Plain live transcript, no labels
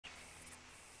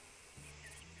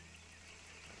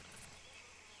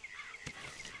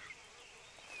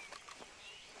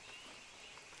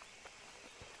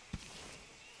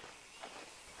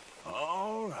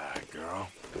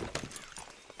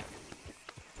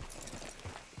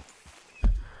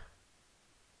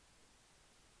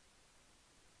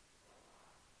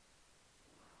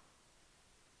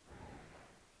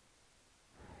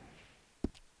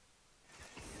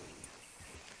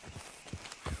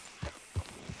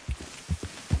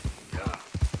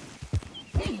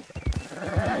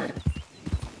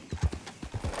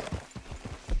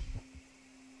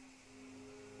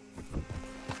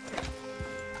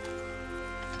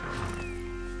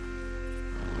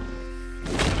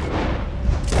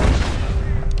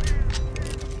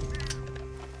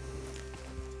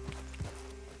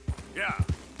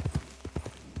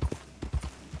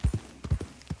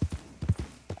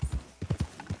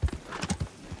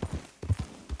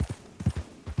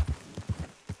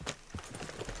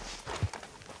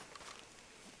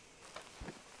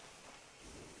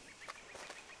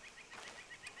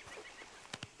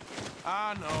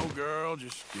I know, girl.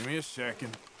 Just give me a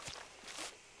second.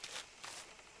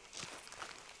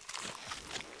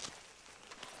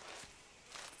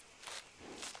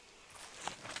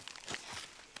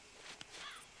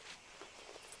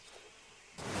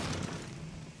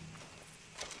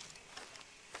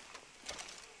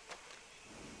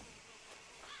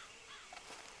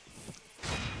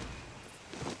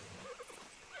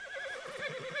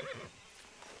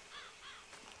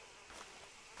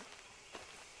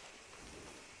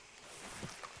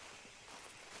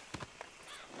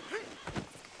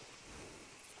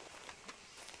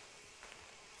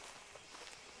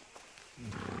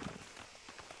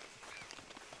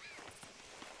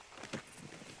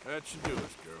 That should do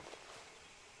us, girl.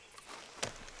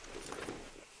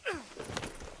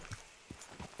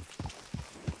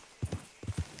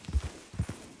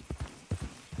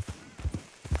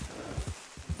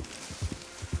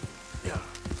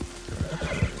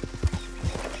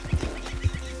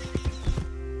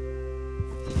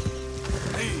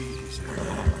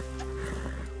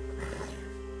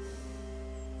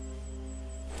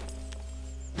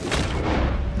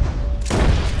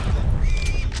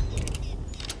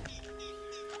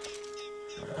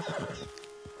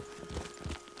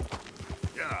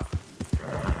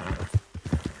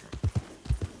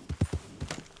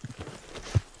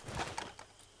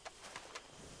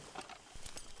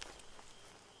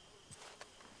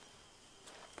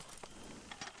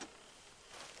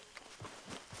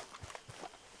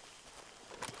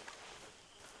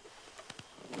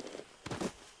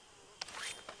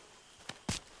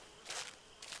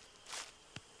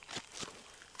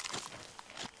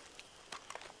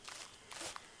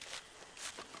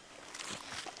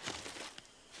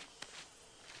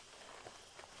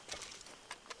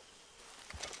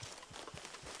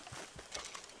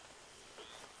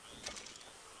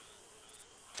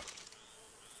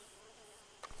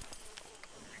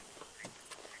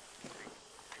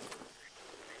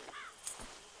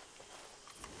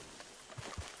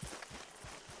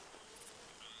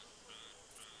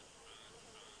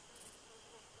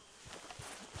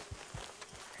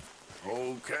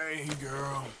 Okay,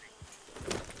 girl.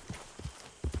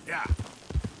 Yeah.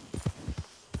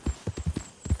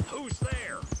 Who's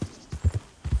there?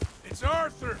 It's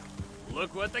Arthur.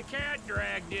 Look what the cat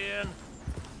dragged in.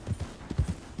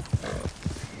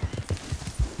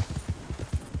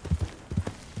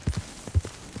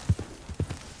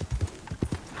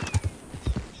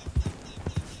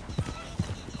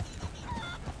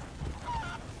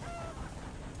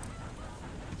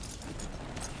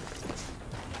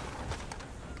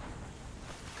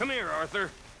 Come here,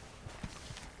 Arthur.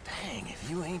 Dang, if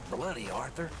you ain't bloody,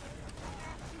 Arthur.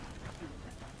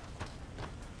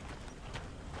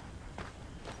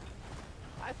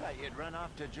 I thought you'd run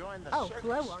off to join the circus.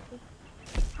 Hello, Arthur.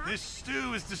 This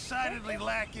stew is decidedly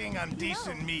lacking on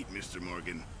decent meat, Mr.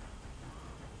 Morgan.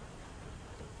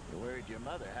 You worried your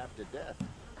mother half to death.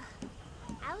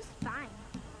 I was fine.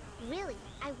 Really,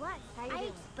 I was. I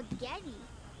ate spaghetti.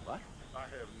 What? I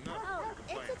have nothing Oh, to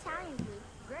complain it's Italian food.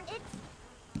 It's...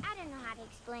 I don't know how to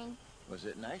explain. Was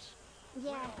it nice?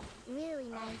 Yeah, really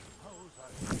nice.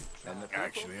 And the people?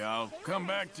 Actually, I'll come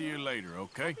back to you later,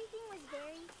 okay? Everything was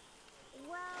very,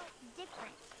 well,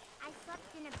 different. I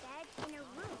slept in a bed in a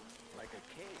room. Like a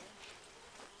cage.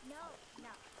 No.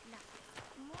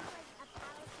 More like a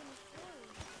palace in a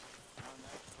story. How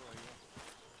nice for you.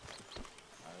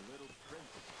 Our little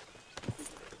princess.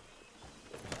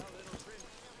 Well, little prince,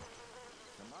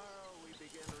 tomorrow we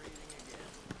begin reading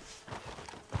again.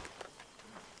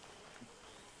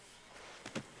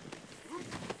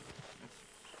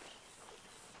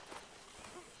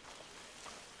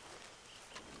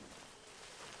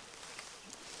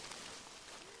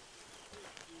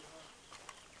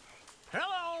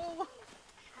 Hello!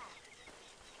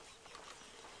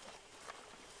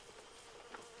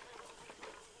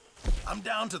 I'm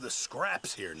down to the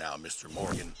scraps here now, Mr.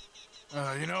 Morgan.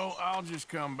 You know, I'll just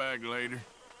come back later.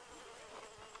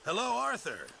 Hello,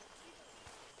 Arthur.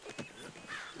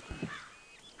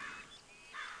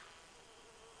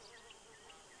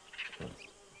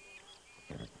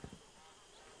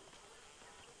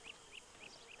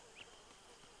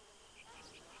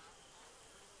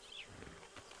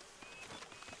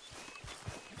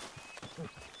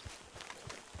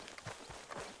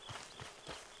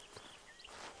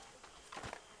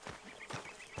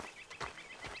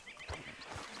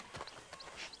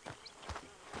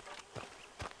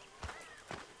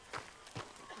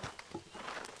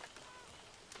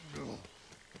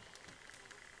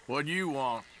 What do you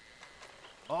want?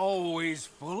 Always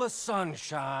full of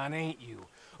sunshine, ain't you?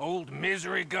 Old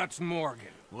Misery Guts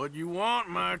Morgan. What you want,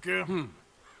 Micah?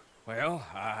 Well,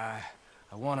 I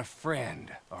I want a friend,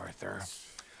 Arthur.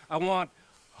 I want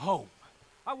hope.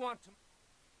 I want to...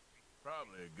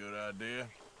 Probably a good idea.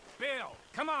 Bill,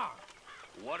 come on!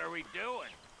 What are we doing?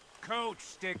 Coach,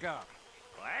 stick up.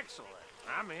 Well, excellent.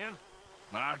 I'm in.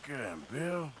 Micah and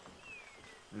Bill?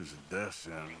 This is a death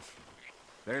sentence.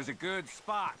 There's a good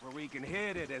spot where we can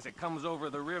hit it as it comes over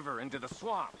the river into the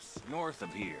swamps north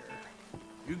of here.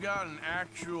 You got an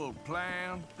actual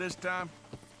plan this time?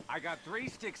 I got 3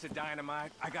 sticks of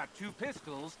dynamite, I got 2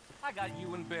 pistols, I got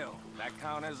you and Bill. That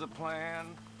count as a plan?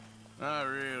 Not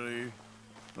really.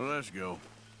 Well, let's go.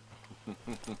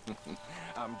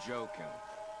 I'm joking.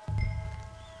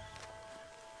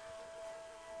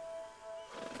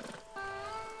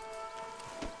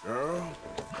 Girl?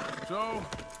 So,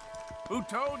 who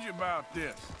told you about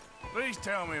this? Please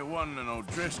tell me it wasn't an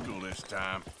O'Driscoll this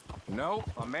time. Nope,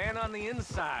 a man on the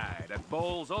inside at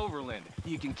Bowles Overland.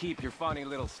 You can keep your funny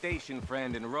little station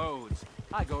friend in Rhodes.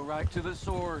 I go right to the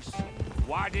source.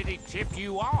 Why did he tip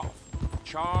you off?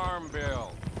 Charm,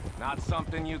 Bill. Not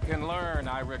something you can learn,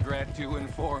 I regret to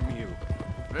inform you.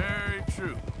 Very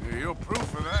true. You're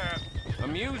proof of that.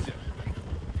 Amusing.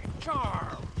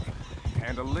 Charm.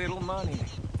 And a little money.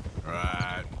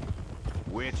 Right.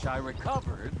 Which I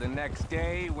recovered the next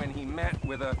day when he met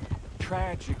with a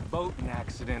tragic boating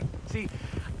accident. See,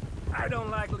 I don't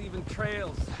like leaving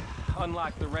trails,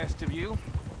 unlike the rest of you.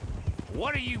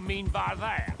 What do you mean by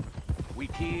that? We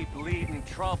keep leading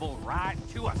trouble right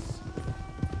to us.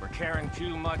 We're carrying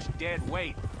too much dead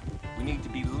weight. We need to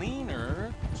be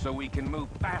leaner so we can move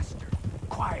faster,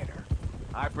 quieter.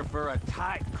 I prefer a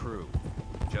tight crew.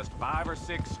 Just 5 or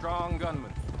 6 strong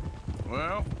gunmen.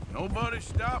 Well, nobody's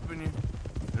stopping you.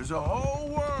 There's a whole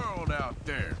world out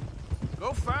there.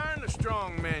 Go find the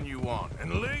strong men you want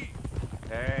and leave.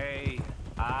 Hey,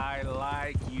 I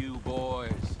like you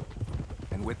boys.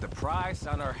 And with the price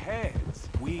on our heads,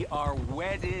 we are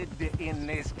wedded in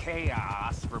this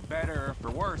chaos, for better or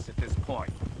for worse at this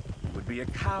point. It would be a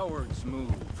coward's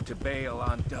move to bail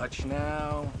on Dutch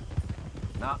now.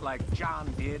 Not like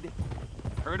John did.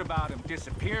 Heard about him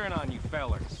disappearing on you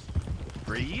fellers.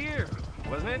 For a year,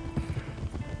 wasn't it?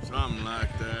 Something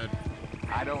like that.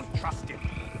 I don't trust him.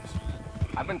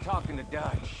 I've been talking to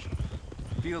Dutch.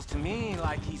 Feels to me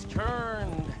like he's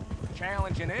turned,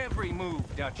 challenging every move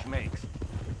Dutch makes.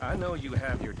 I know you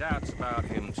have your doubts about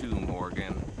him too,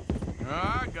 Morgan.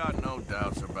 I got no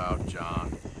doubts about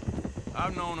John.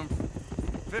 I've known him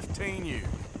for 15 years.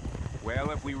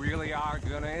 Well, if we really are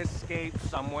gonna escape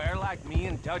somewhere like me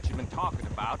and Dutch have been talking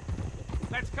about,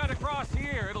 let's cut across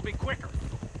here, it'll be quicker.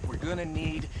 We're gonna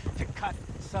need to cut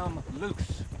some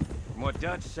loose. From what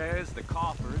Dutch says, the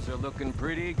coffers are looking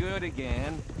pretty good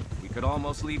again. We could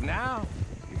almost leave now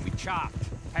if we chopped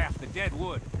half the dead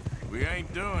wood. We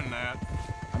ain't doing that.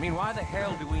 I mean, why the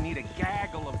hell do we need a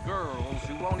gaggle of girls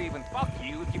who won't even fuck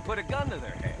you if you put a gun to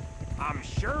their head? I'm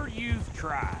sure you've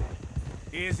tried.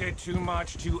 Is it too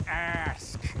much to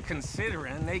ask,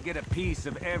 considering they get a piece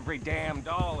of every damn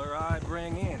dollar I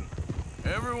bring in?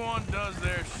 Everyone does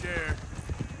their share.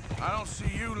 I don't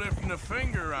see you lifting a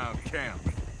finger around camp.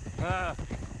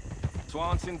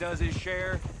 Swanson does his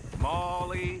share.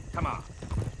 Molly, come on.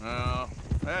 No,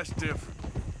 that's different.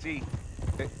 See,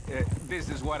 this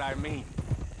is what I mean.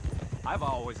 I've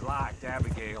always liked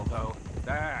Abigail, though.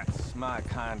 That's my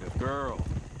kind of girl.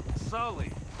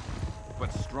 Sully,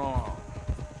 but strong.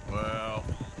 Well,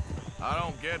 I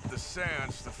don't get the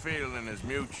sense the feeling is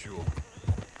mutual.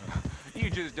 You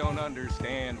just don't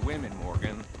understand women,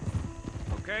 Morgan.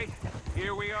 Okay,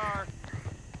 here we are.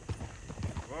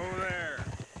 Over there.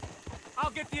 I'll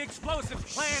get the explosives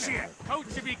planted. Shit.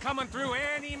 Coach should be coming through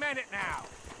any minute now.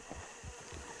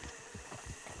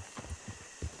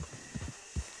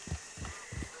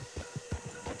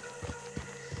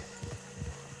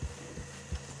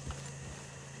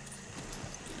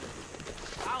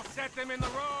 I'll set them in the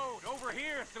road over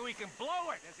here so we can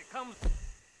blow it as it comes.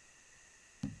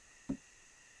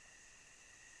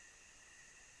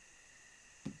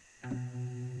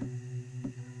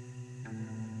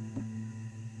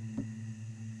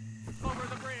 Over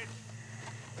the bridge.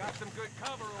 Got some good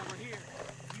cover over here.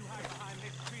 You hide behind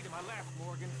this tree to my left,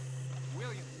 Morgan.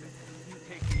 Williamson, you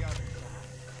take the other side.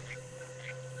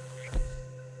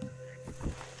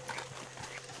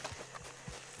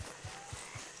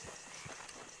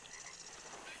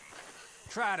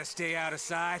 Try to stay out of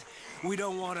sight. We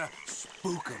don't want to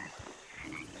spook them.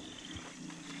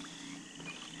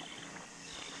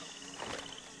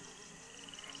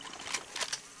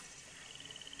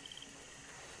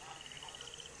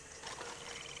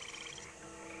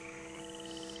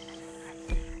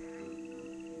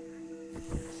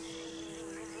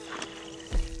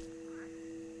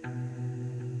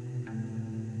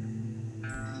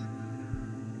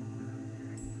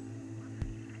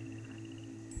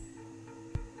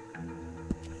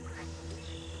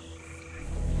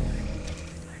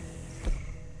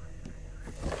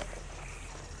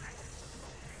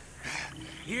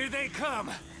 Here they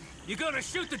come. You gonna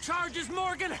shoot the charges,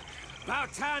 Morgan?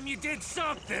 About time you did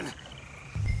something.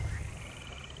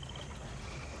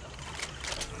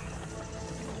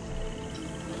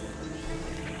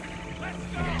 Let's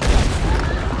go!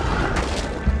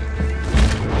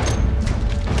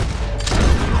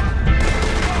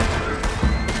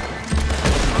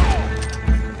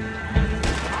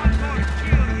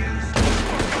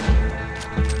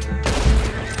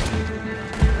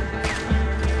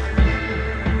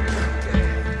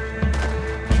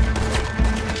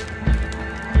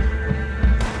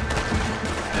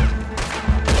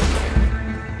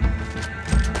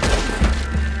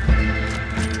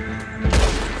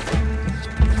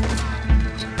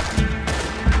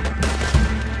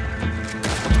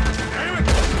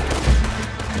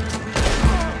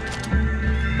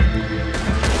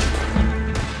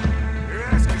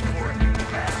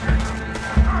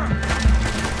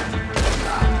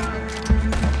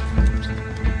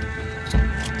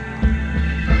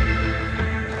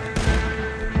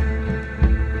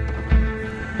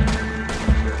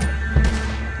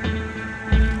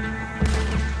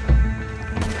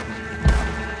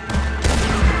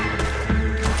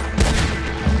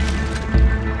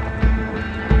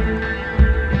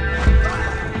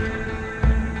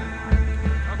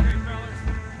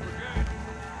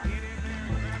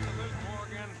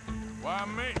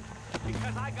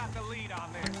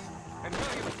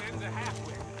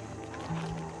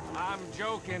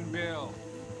 Bill.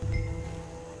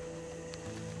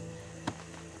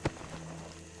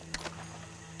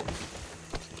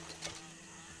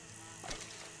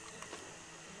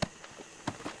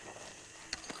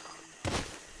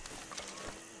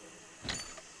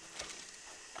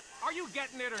 Are you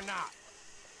getting it or not?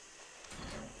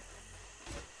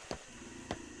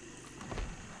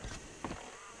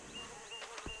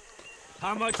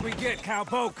 How much we get,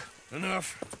 cowpoke?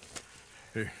 Enough.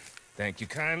 Here. Thank you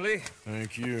kindly.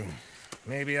 Thank you.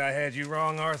 Maybe I had you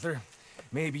wrong, Arthur.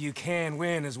 Maybe you can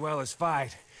win as well as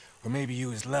fight. Or maybe you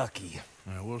was lucky.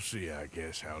 We'll see, I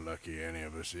guess, how lucky any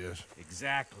of us is.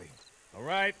 Exactly. All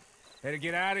right, better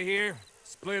get out of here.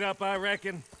 Split up, I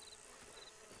reckon.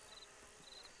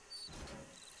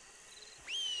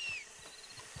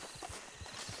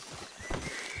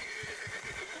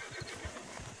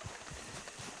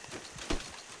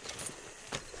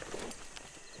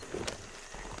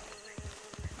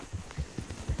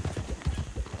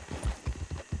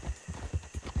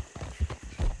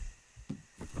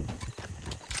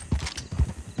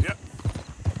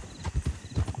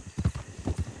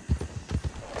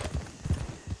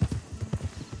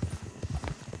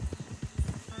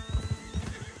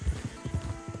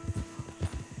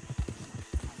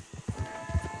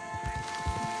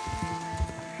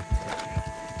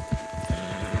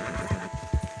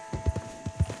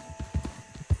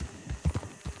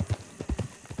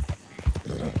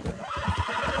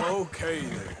 Okay,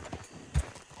 there.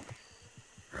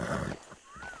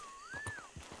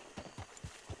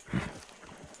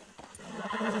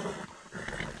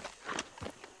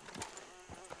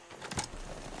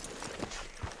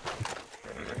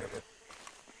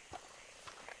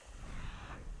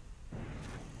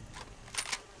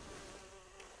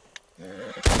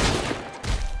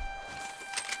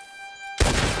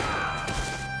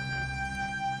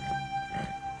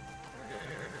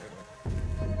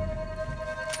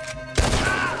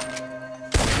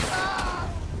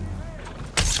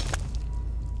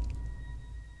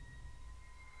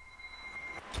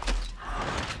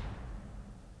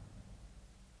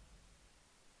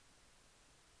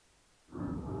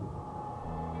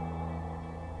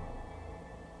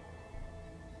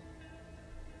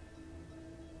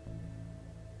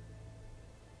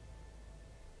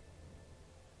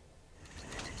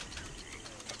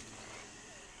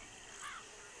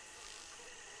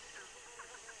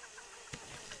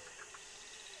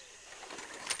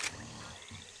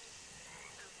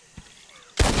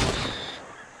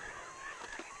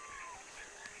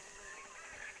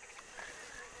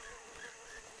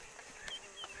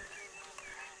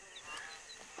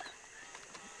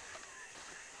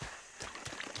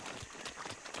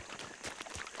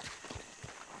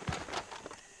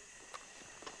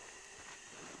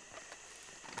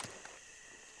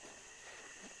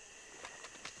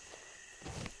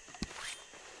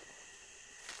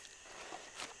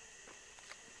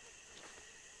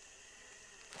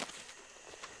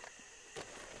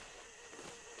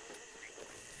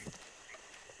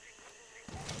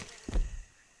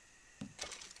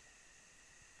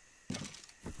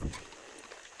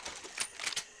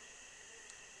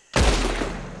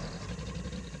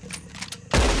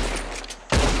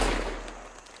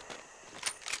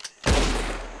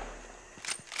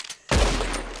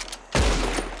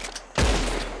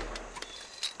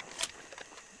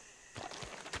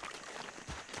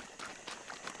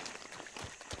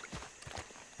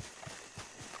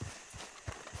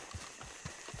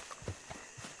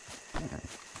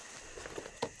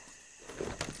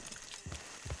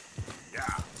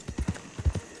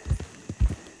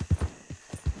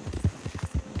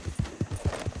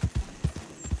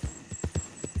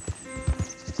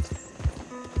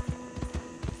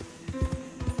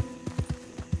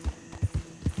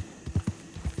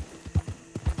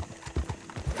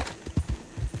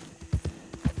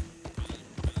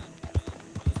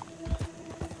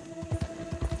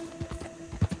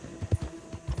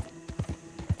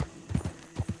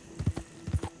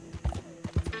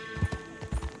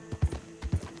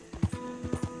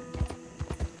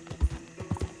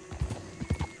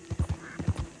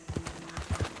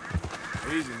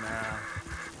 Easy now.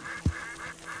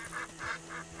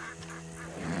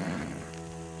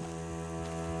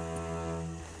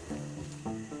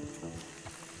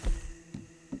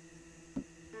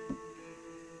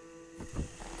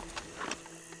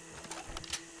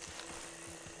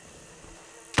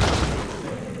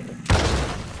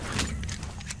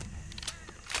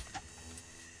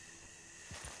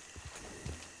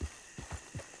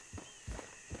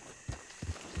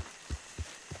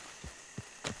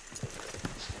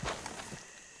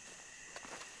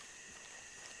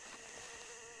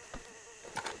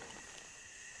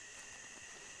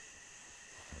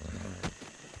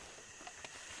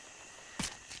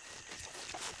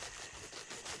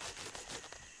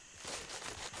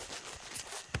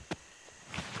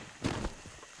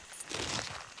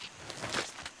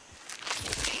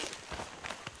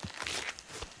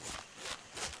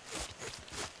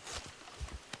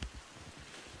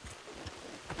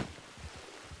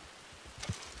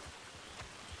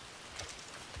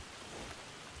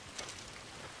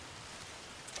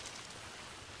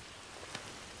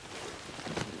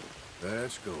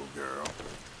 Let's go, girl.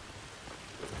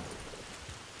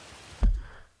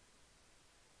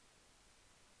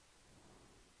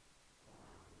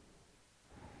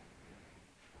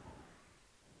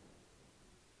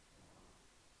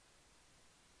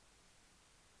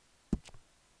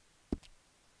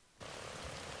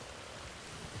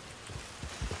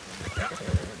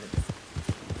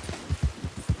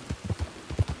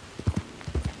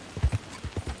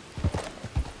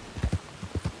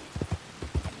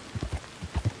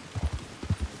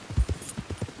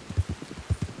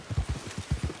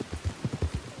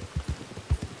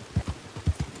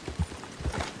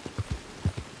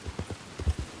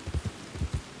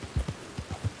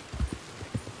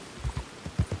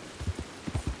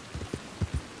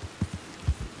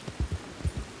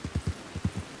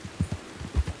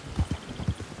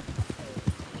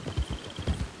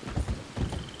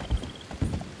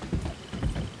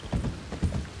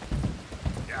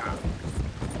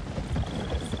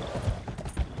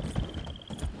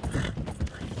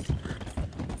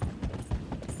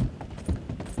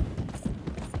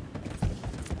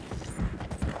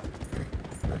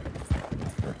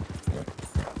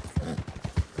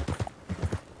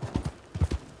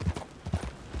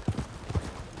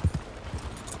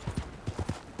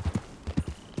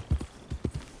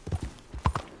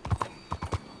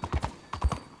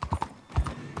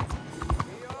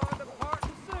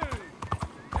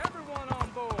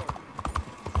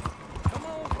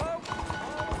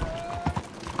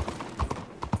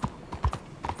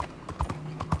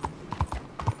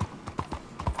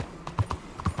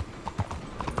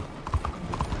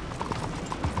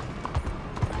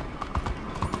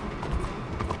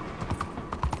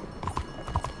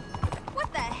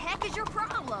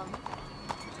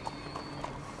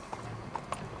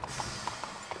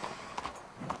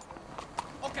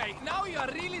 Okay, now you are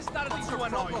really starting to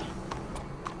annoy me.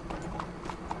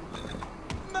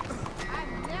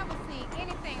 I've never seen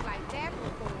anything like that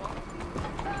before.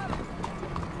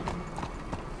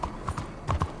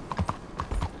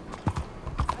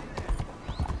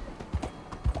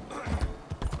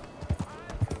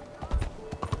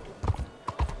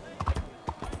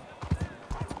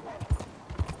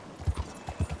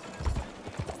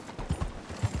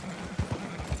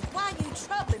 Why are you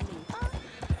troubling me, huh?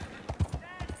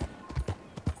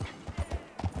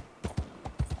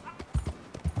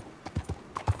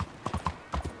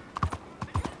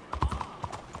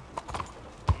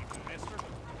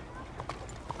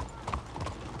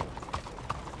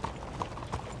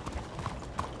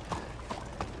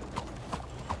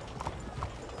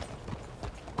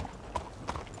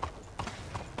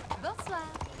 Bonsoir.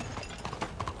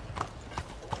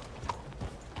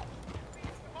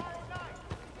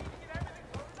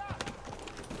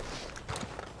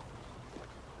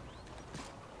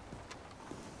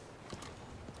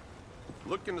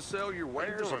 Looking to sell your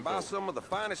wares and buy some of the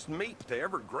finest meat to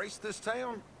ever grace this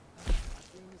town? Seen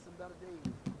me some better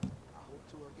days. I hope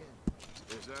to again.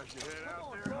 Guess I should head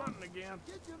out there hunting again.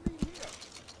 Get your meat here.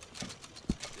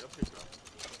 Yep, pick up.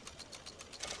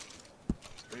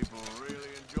 People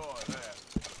really enjoy that.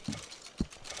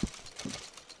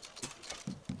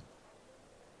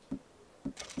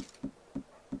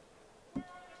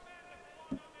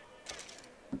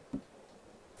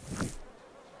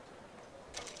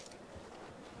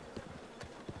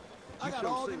 I got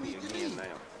Come all see the me meat you again need.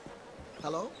 now.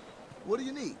 Hello? What do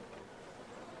you need?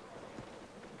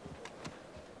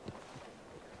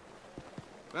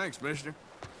 Thanks, mister.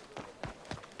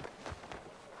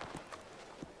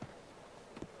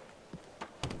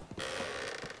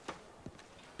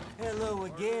 Hello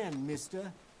again,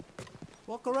 mister.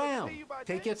 Walk around.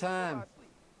 Take your time.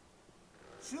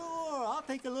 Sure, I'll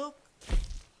take a look.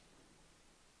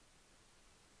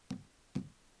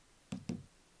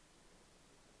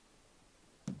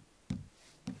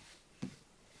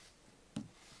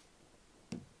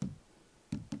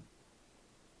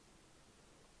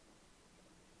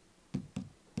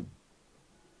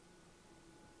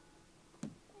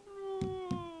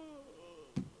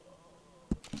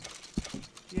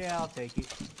 Yeah, I'll take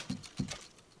it.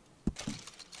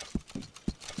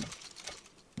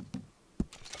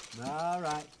 All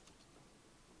right.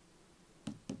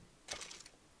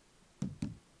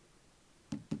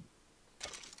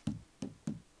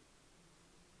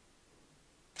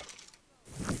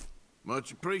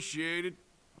 Much appreciated.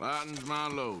 Lightens my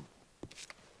load.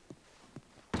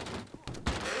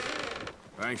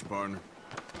 Thanks, partner.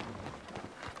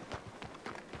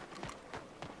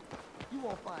 You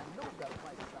won't find no better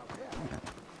prices out there.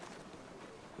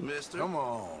 Mister? Come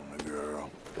on,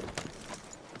 girl.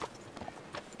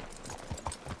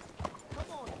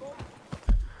 Come on, folks.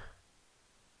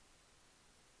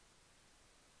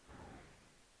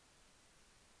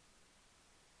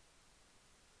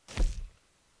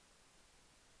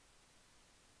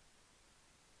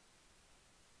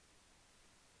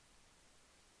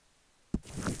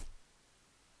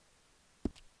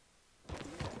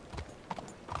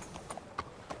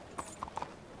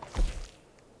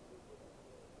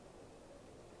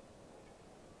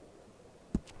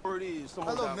 Word is,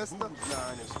 someone Hello, got mister. booze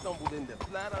line and stumbled into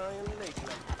Flatiron Lake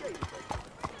like a gator.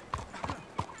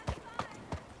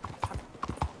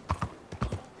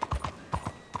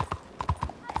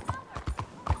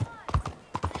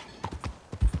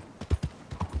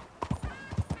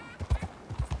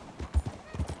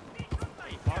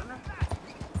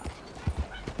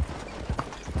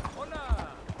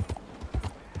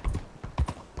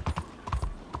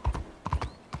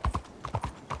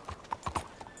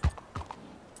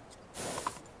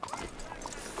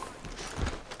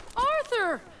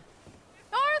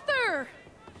 Arthur!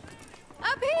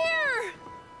 Up here!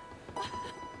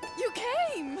 You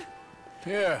came!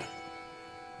 Yeah,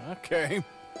 I came.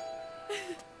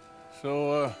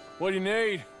 So, what do you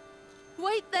need?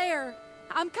 Wait there!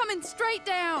 I'm coming straight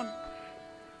down!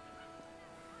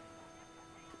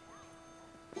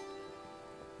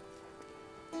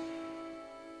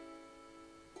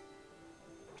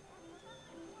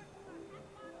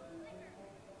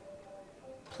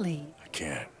 Please. I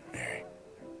can't, Mary.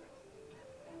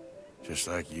 Just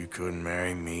like you couldn't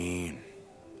marry me, and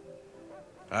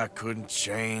I couldn't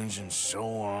change, and so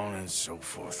on and so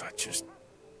forth. I just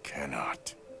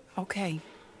cannot. Okay.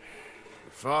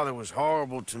 Your father was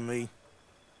horrible to me.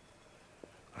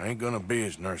 I ain't gonna be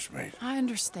his nursemaid. I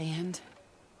understand.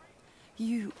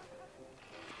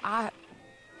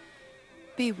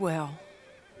 Be well,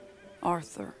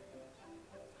 Arthur.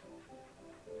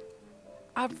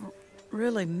 I've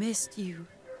really missed you,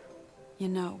 you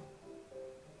know.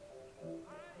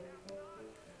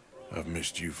 I've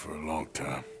missed you for a long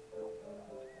time.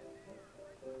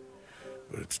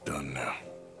 But it's done now.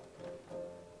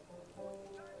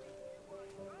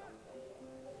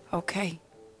 Okay.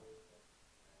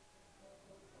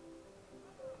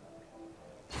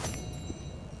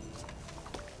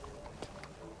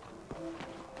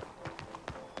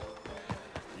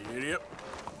 Idiot.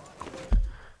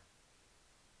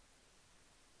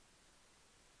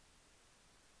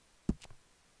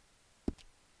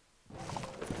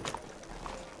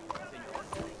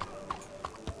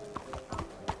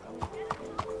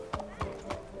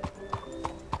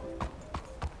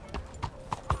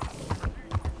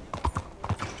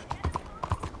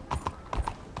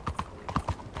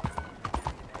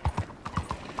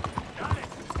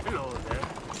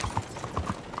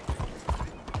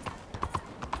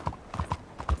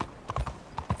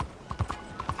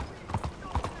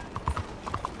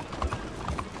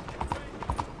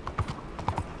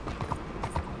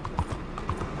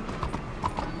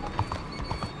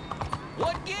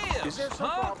 What gives? Is there some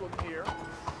problem here?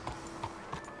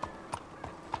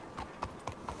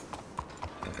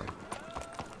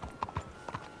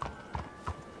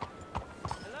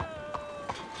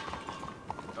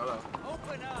 Hello.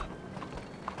 Open up.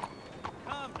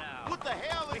 Come now. What the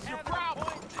hell is your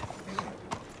problem?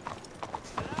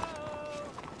 Hello?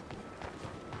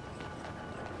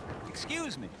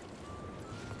 Excuse me.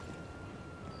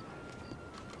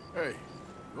 Hey,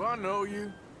 do I know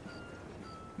you?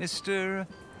 Mr.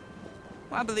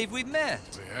 I believe we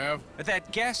met. We have? At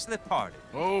that ghastly party.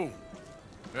 Oh,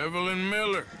 Evelyn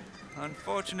Miller.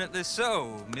 Unfortunately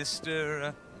so,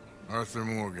 Mr. Arthur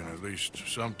Morgan, at least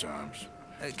sometimes.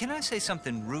 Can I say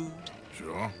something rude?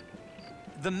 Sure.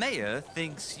 The mayor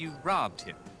thinks you robbed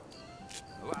him.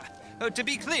 To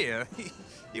be clear,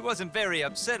 he wasn't very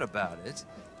upset about it.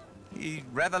 He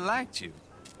rather liked you.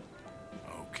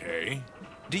 Okay.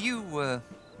 Do you, well,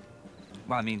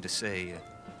 I mean to say,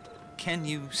 can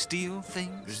you steal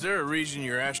things? Is there a reason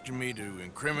you're asking me to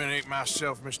incriminate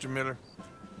myself, Mr. Miller?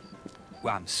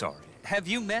 Well, I'm sorry. Have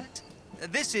you met?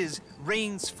 This is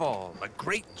Rains Fall, a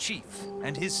great chief,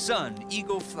 and his son,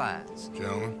 Eagle Flies.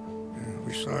 Gentlemen,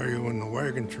 we saw you in the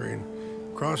wagon train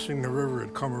crossing the river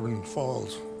at Cumberland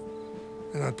Falls.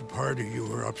 And at the party, you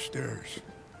were upstairs.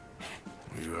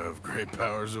 You have great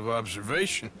powers of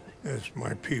observation. Yes,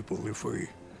 my people, if we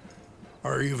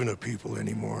are even a people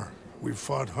anymore. We've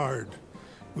fought hard.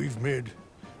 We've made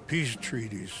peace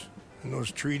treaties, and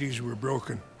those treaties were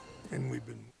broken, and we've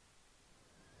been...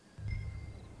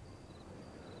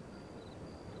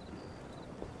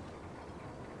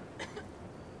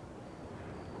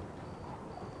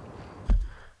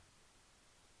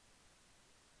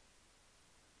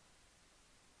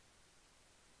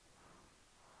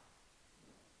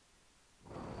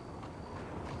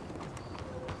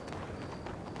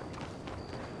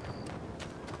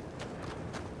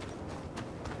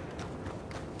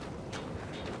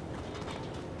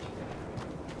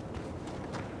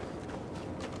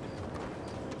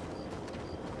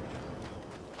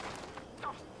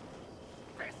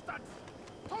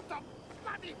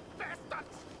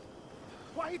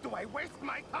 Why do I waste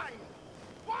my time?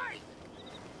 Why?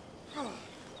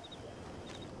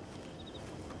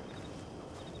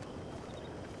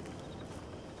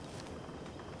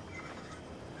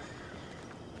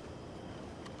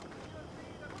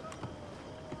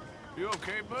 You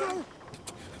okay, bud?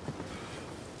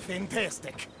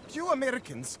 Fantastic. You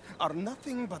Americans are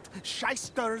nothing but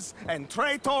shysters and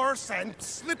traitors and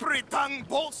slippery-tongued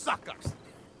bull suckers.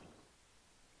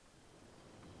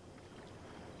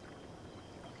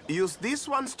 Use these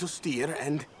ones to steer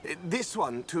and this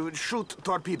one to shoot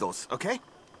torpedoes, okay?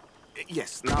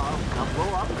 Yes, now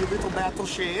blow up the little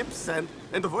battleships and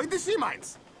avoid the sea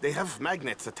mines. They have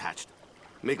magnets attached.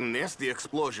 Make a nasty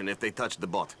explosion if they touch the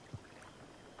boat.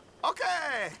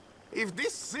 Okay! If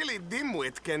this silly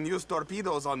dimwit can use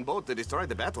torpedoes on boat to destroy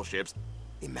the battleships,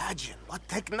 imagine what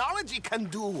technology can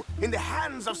do in the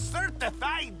hands of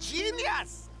certified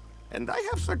genius! And I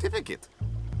have certificate.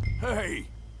 Hey!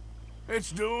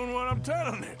 It's doing what I'm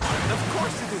telling it. Of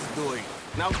course it is doing.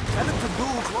 Now tell it to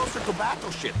do closer to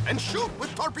battleship and shoot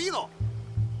with torpedo.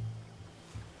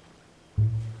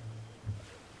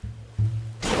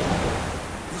 You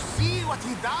see what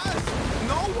he does?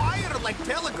 No wire like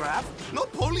telegraph, no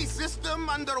pulley system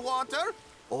underwater,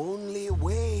 only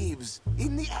waves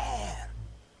in the air.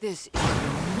 This is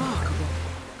remarkable.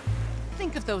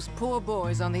 Think of those poor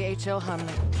boys on the HL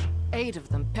Hunley. 8 of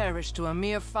them perished to a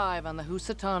mere 5 on the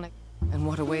Housatonic. And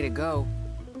what a way to go.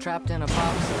 Trapped in a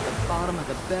box at the bottom of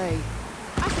the bay.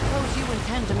 I suppose you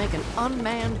intend to make an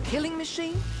unmanned killing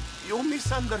machine? You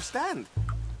misunderstand.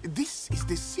 This is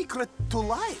the secret to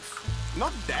life,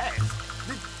 not death.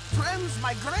 The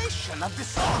transmigration of the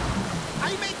soul.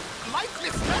 I make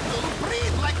lifeless metal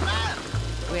breathe like man.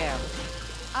 Well,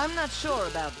 I'm not sure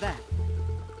about that.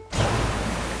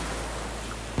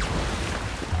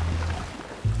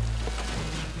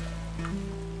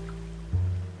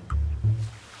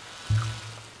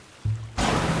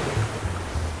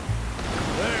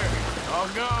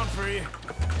 Gone for you.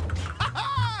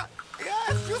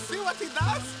 Yes, you see what he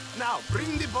does? Now,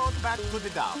 bring the boat back to the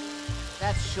dock.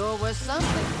 That sure was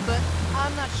something, but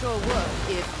I'm not sure what,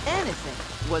 if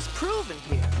anything, was proven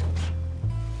here.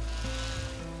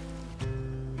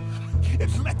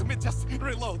 Let me just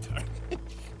reload her.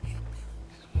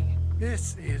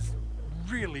 This is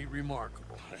really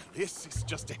remarkable. This is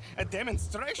just a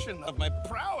demonstration of my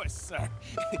prowess, sir.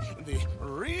 The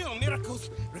real miracles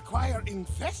require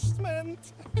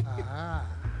investment.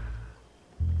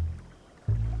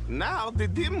 Now the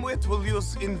dimwit will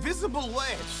use invisible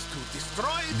waves to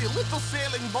destroy the little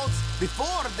sailing boats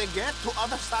before they get to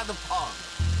other side of pond.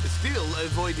 Still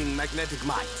avoiding magnetic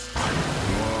mines.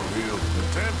 Well, he'll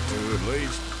attempt to, at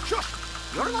least.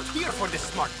 Shush! You're not here for this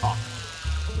smart talk.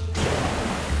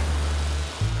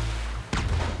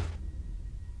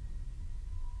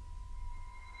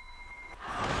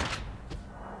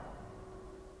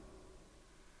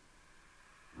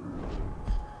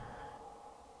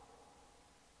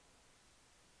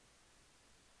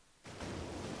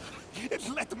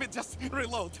 Let me just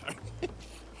reload her.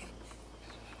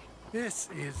 This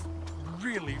is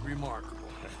really remarkable.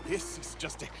 This is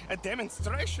just a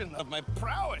demonstration of my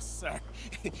prowess, sir.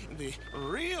 The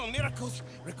real miracles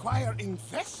require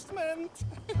investment.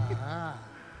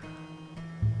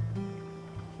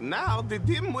 Now the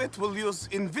dimwit will use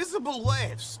invisible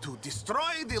waves to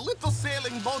destroy the little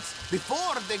sailing boats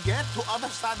before they get to other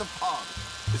side of pond.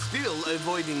 Still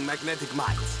avoiding magnetic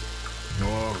mines.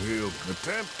 Well, he'll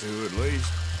attempt to, at least.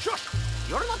 Shush!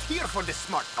 You're not here for this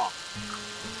smart talk.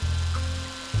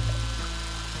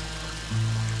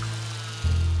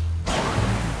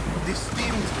 The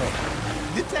steam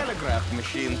train, the telegraph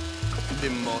machine, the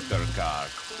motor car.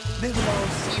 They will all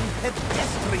seem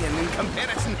pedestrian in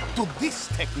comparison to this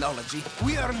technology.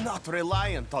 We are not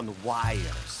reliant on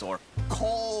wires or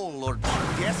coal or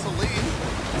gasoline.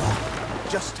 No,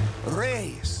 just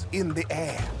rays in the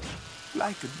air,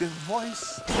 like the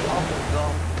voice of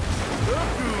God.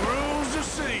 Look who rules the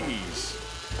seas.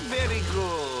 Very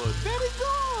good, very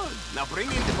good. Now bring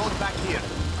in the boat back here.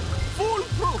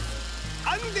 Foolproof,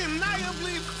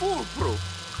 undeniably foolproof.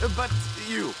 But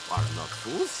you are not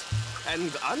fools.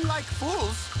 And unlike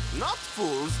fools, not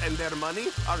fools and their money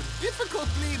are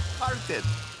difficultly parted.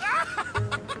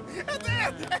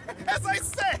 As I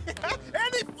say,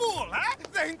 any fool, huh?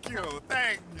 Thank you,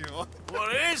 thank you.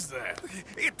 What is that?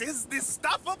 It is the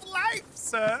stuff of life,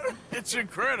 sir. It's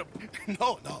incredible.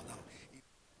 No,